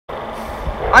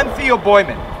I'm Theo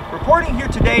Boyman, reporting here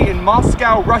today in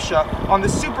Moscow, Russia on the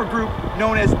supergroup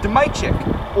known as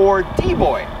Dmychik, or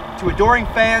D-Boy, to adoring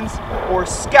fans, or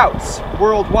scouts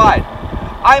worldwide.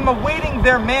 I'm awaiting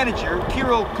their manager,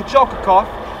 Kirill Kuchelkakov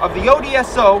of the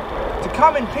ODSO, to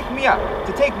come and pick me up,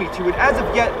 to take me to an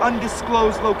as-of-yet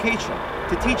undisclosed location,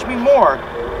 to teach me more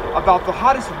about the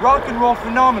hottest rock and roll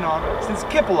phenomenon since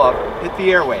Kipelov hit the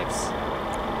airwaves.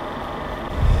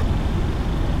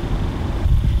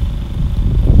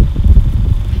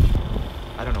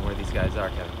 I don't know where these guys are,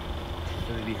 Kevin.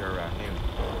 They'll be here around noon.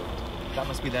 That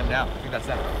must be them now. I think that's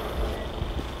them.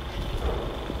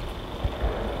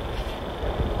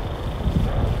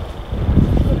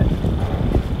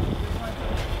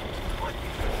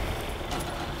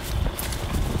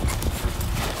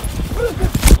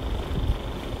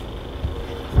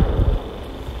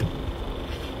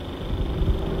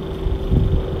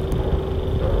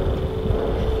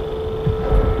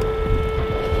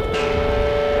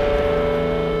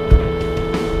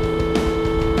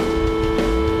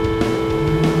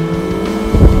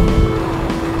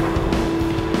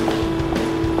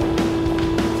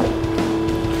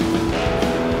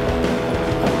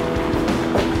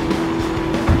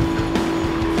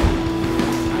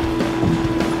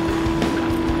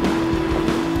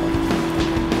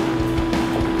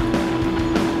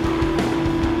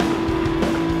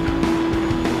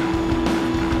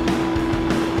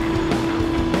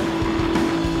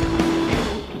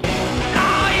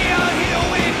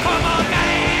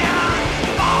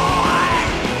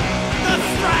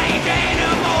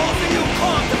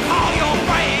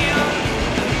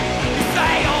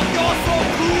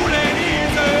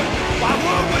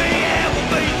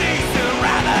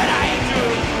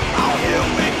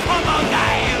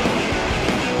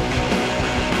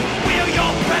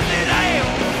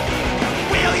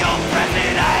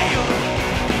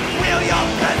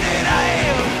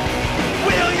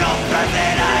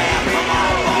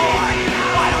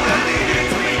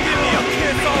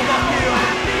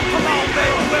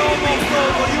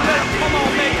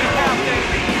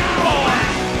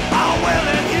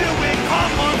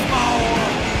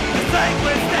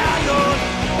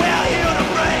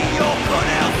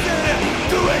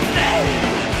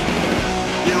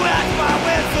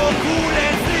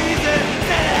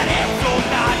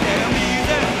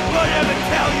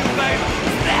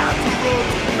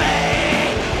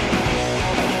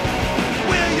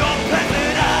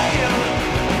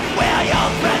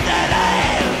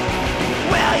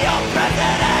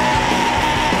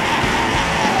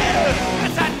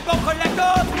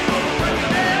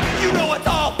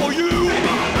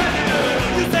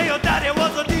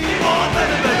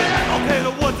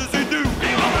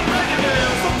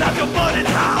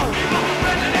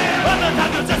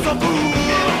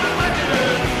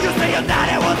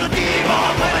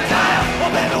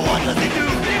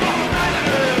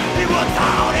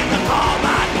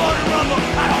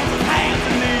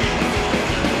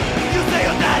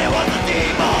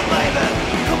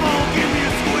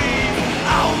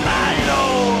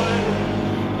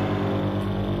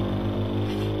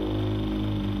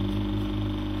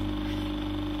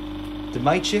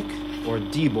 Dmychik, or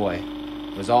D-Boy,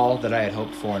 was all that I had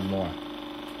hoped for and more.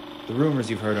 The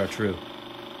rumors you've heard are true.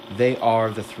 They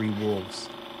are the three wolves,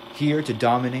 here to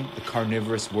dominate the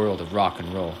carnivorous world of rock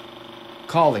and roll,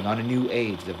 calling on a new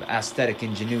age of aesthetic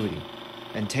ingenuity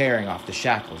and tearing off the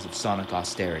shackles of sonic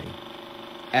austerity.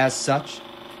 As such,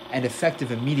 and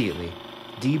effective immediately,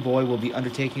 D-Boy will be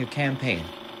undertaking a campaign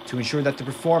to ensure that the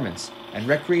Performance and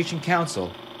Recreation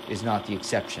Council is not the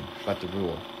exception, but the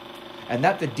rule, and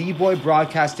that the D-Boy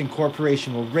Broadcasting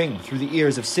Corporation will ring through the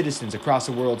ears of citizens across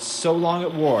a world so long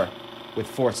at war with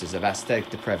forces of aesthetic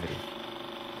depravity.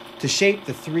 To shape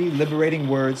the three liberating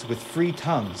words with free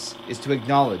tongues is to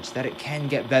acknowledge that it can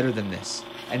get better than this,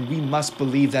 and we must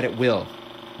believe that it will.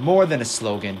 More than a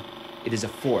slogan, it is a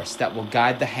force that will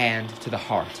guide the hand to the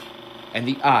heart, and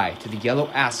the eye to the yellow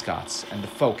ascots and the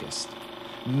focused,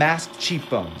 masked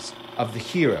cheekbones of the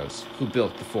heroes who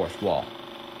built the fourth wall.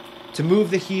 To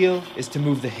move the heel is to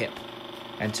move the hip,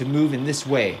 and to move in this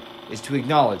way is to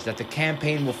acknowledge that the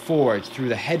campaign will forge through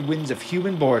the headwinds of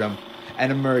human boredom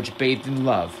and emerge bathed in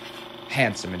love,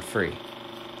 handsome and free.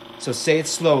 So say it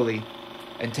slowly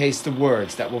and taste the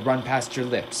words that will run past your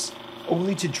lips,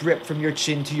 only to drip from your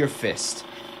chin to your fist.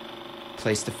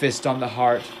 Place the fist on the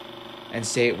heart and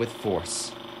say it with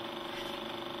force.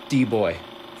 D-Boy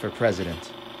for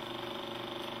president.